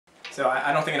So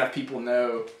I don't think enough people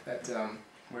know that.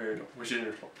 We should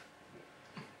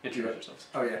introduce ourselves.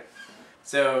 Oh yeah.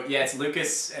 So yeah, it's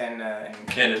Lucas and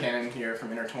Kennon here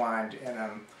from Intertwined, and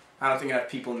I don't think enough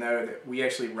people know that we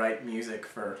actually write music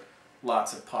for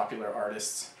lots of popular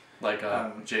artists like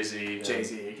Jay-Z.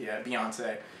 Jay-Z, yeah,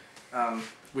 Beyonce.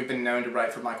 We've been known to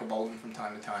write for Michael Bolton from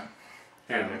time to time.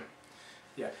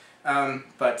 Yeah.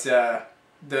 But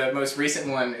the most recent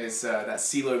one is that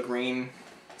CeeLo Green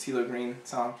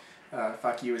song.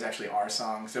 Fuck You is actually our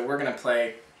song. So we're going to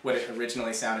play what it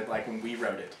originally sounded like when we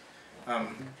wrote it,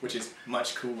 which is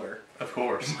much cooler. Of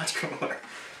course. Much cooler.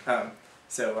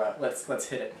 So let's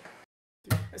hit it.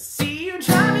 I see you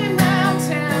driving down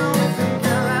town with a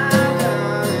girl I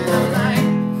love, and I'm like,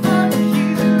 fuck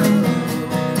you.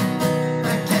 I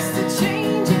guess the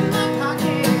change in my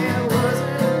pocket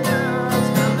wasn't enough,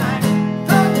 so I'm like,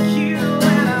 fuck you,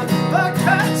 and I fuck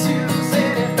her too.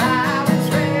 Said if I was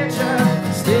richer,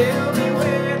 I'd still be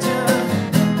with ya.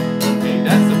 Hey,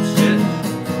 that's some shit.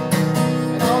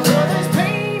 And although there's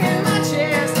pain in my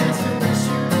chest, I still wish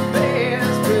you the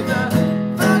best with the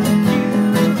fuck you.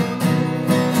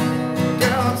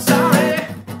 Girl, I'm sorry,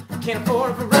 can't afford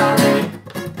a Ferrari.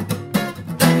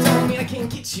 That don't mean I can't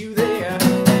get you there.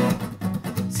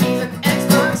 Season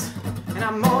Xbox, and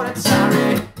I'm more than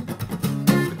sorry.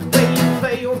 But the way you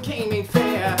play your game ain't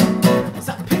fair.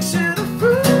 So I picture the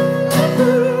fool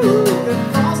that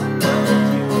falls in love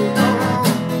with you.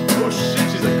 Oh shit,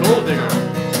 she's a gold digger.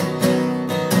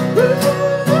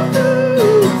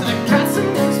 I got some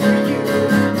news for you.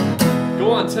 Go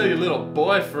on, tell your little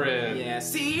boyfriend. Yeah,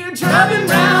 see you driving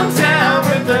round town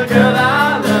with the girl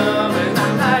I love, and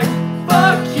I'm like,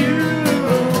 fuck you.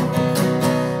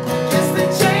 Guess the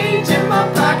change in my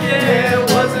pocket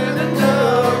wasn't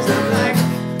enough. So I'm like,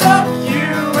 fuck you,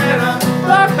 and I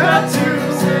fuck her too.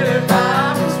 Said if I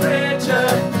was richer,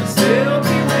 I'd still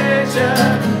be with ya.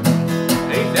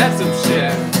 Ain't that some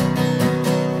shit?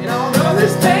 And although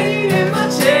there's pain in my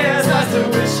chest, I still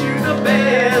wish you the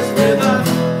best with a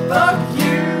fuck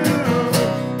you.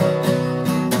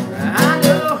 I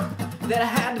know that I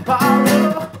had to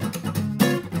borrow,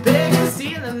 begging,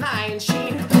 stealing, lying,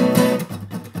 cheating,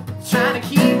 trying to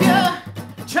keep ya,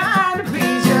 trying to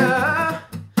please ya.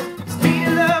 Speed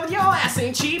of love with your ass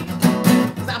ain't cheap.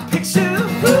 'Cause I picture the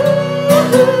fool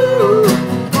who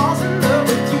falls in love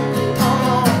with you.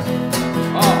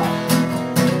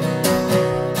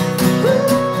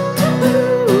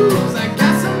 Cause I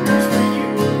got some news for you.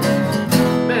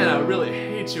 Man, I really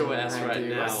hate your ass right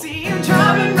now. I see you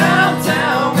driving round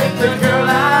town with the girl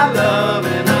I love,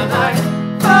 and I'm like,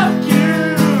 fuck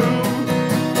you.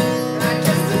 And I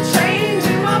guess the change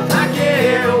in my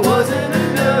pocket wasn't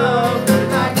enough. But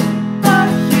like,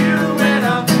 fuck you, and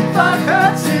I'll fuck her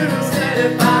too. Said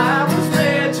if I was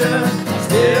richer, I'd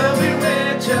still be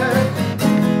with ya.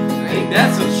 Ain't that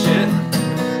some shit?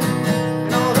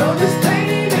 And although there's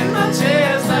pain in my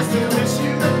chest, I still wish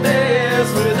you the best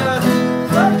with a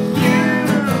fuck you.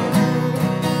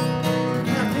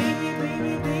 Now baby,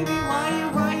 baby, baby, why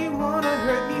you wanna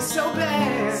hurt me so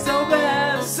bad? So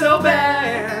bad, so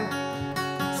bad.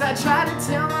 So I tried to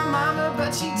tell my mama,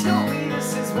 but she told me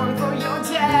this is one for your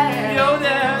dad. Your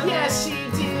dad? Yeah, she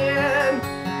did.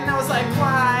 And I was like,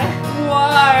 why?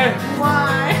 Why?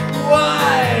 Why?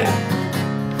 Why?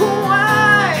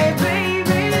 Why,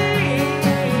 baby?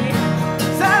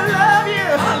 'Cause I love you.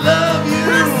 I love you.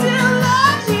 I still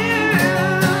love you.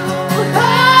 I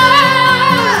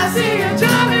see you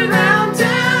driving round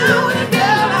town with a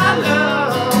girl I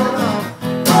love.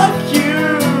 Fuck you.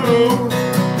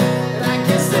 And I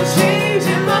guess the change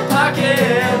in my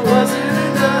pocket wasn't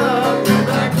enough. You're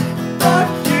like, fuck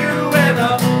you, and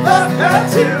I'll fuck her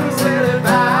too. Said if I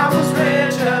was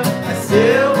richer, I'd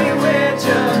still be with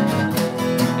ya.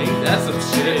 Ain't that some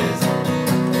shit?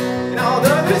 And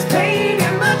although there's pain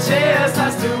in my chest, I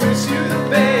still wish you the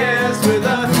best with a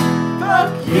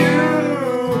fuck you.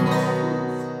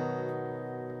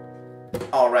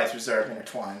 All rights reserved.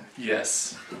 Intertwined.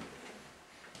 Yes.